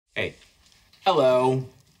Hey. Hello.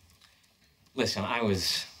 Listen, I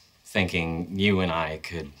was thinking you and I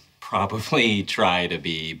could probably try to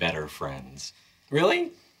be better friends.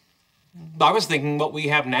 Really? I was thinking what we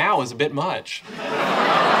have now is a bit much.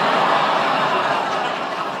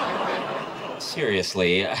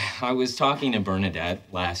 Seriously, I was talking to Bernadette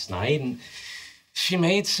last night, and she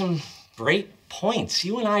made some great points.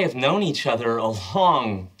 You and I have known each other a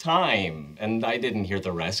long time, and I didn't hear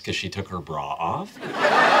the rest because she took her bra off.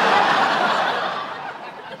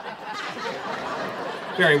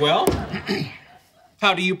 Very well.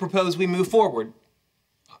 How do you propose we move forward?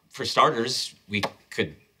 For starters, we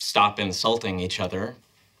could stop insulting each other.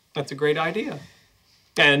 That's a great idea.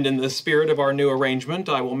 And in the spirit of our new arrangement,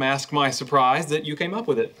 I will mask my surprise that you came up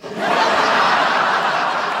with it.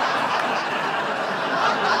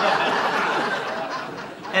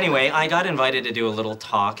 Anyway, I got invited to do a little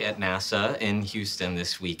talk at NASA in Houston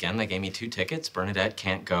this weekend. They gave me 2 tickets. Bernadette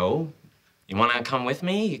can't go. You want to come with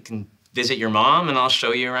me? You can visit your mom, and I'll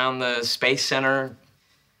show you around the Space Center.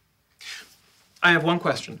 I have one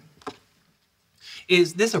question.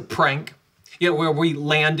 Is this a prank? Yeah, where we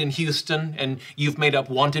land in Houston and you've made up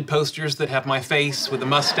wanted posters that have my face with a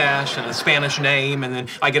mustache and a Spanish name, and then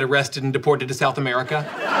I get arrested and deported to South America?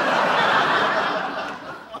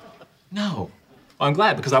 No. Well, I'm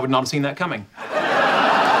glad, because I would not have seen that coming.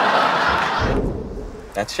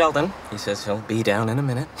 That's Sheldon. He says he'll be down in a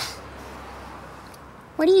minute.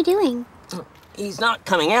 What are you doing? He's not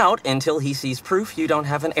coming out until he sees proof you don't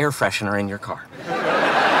have an air freshener in your car.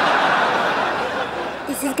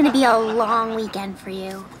 This is gonna be a long weekend for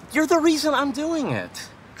you. You're the reason I'm doing it.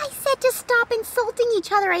 I said to stop insulting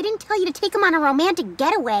each other. I didn't tell you to take them on a romantic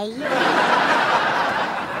getaway.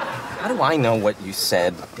 How do I know what you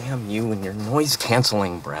said? Damn you and your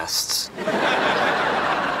noise-canceling breasts.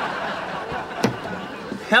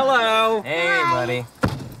 Hello. Hey, Hi. buddy.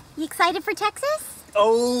 You excited for Texas?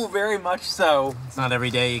 Oh, very much so. It's not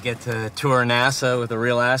every day you get to tour NASA with a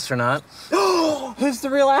real astronaut. Oh, who's the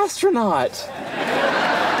real astronaut?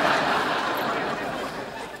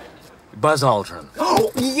 Buzz Aldrin.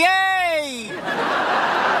 Oh, yay!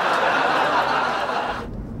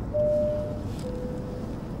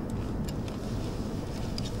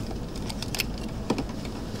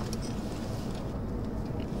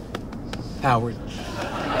 Howard.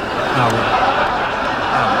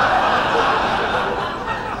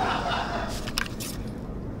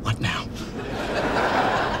 What now?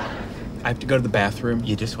 I have to go to the bathroom.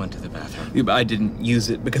 You just went to the bathroom. Yeah, but I didn't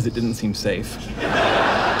use it because it didn't seem safe.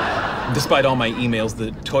 Despite all my emails,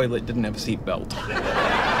 the toilet didn't have a seatbelt.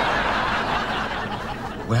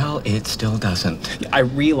 Well, it still doesn't. I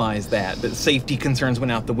realize that, but safety concerns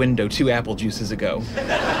went out the window 2 apple juices ago.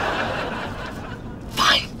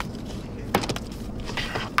 Fine.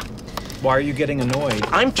 Why are you getting annoyed?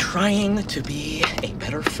 I'm trying to be a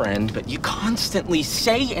better friend, but you constantly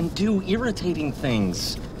say and do irritating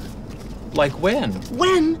things. Like when?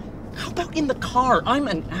 When? How about in the car? I'm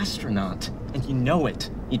an astronaut, and you know it.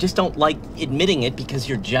 You just don't like admitting it because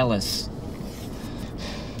you're jealous.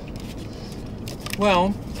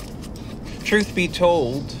 Well, truth be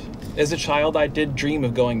told, as a child I did dream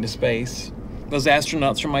of going to space. Those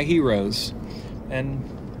astronauts were my heroes. And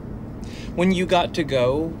when you got to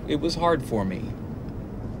go, it was hard for me.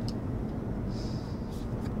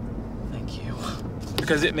 Thank you.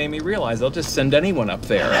 Because it made me realize they'll just send anyone up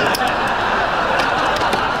there.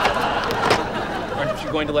 Aren't you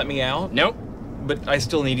going to let me out? Nope. But I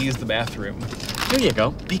still need to use the bathroom. Here you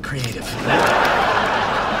go. Be creative.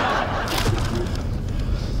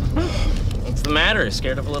 What's the matter?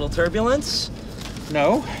 Scared of a little turbulence?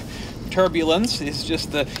 No. Turbulence is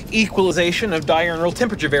just the equalization of diurnal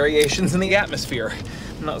temperature variations in the atmosphere.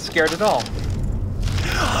 I'm not scared at all.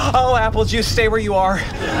 Oh, apple juice, stay where you are.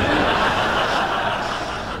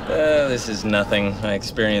 This is nothing. I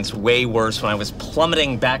experienced way worse when I was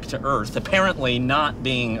plummeting back to Earth, apparently not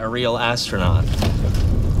being a real astronaut.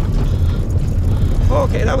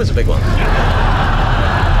 Okay, that was a big one.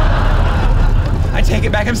 I take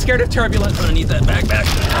it back, I'm scared of turbulence. I'm gonna need that backpack.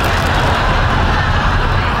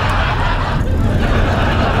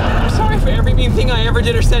 I'm sorry for every mean thing I ever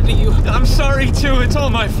did or said to you. I'm sorry too, it's all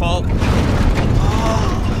my fault.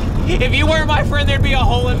 If you weren't my friend, there'd be a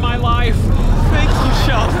hole in my life. Thank you,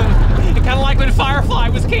 Sheldon. Kind of like when Firefly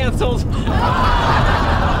was canceled.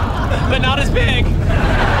 But not as big.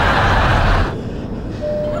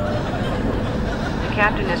 The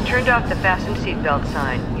captain has turned off the fasten seatbelt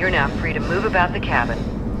sign. You're now free to move about the cabin.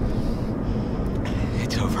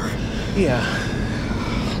 It's over. Yeah.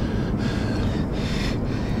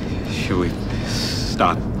 Should we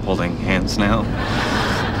stop holding hands now?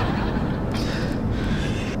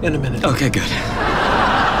 In a minute. Okay, good.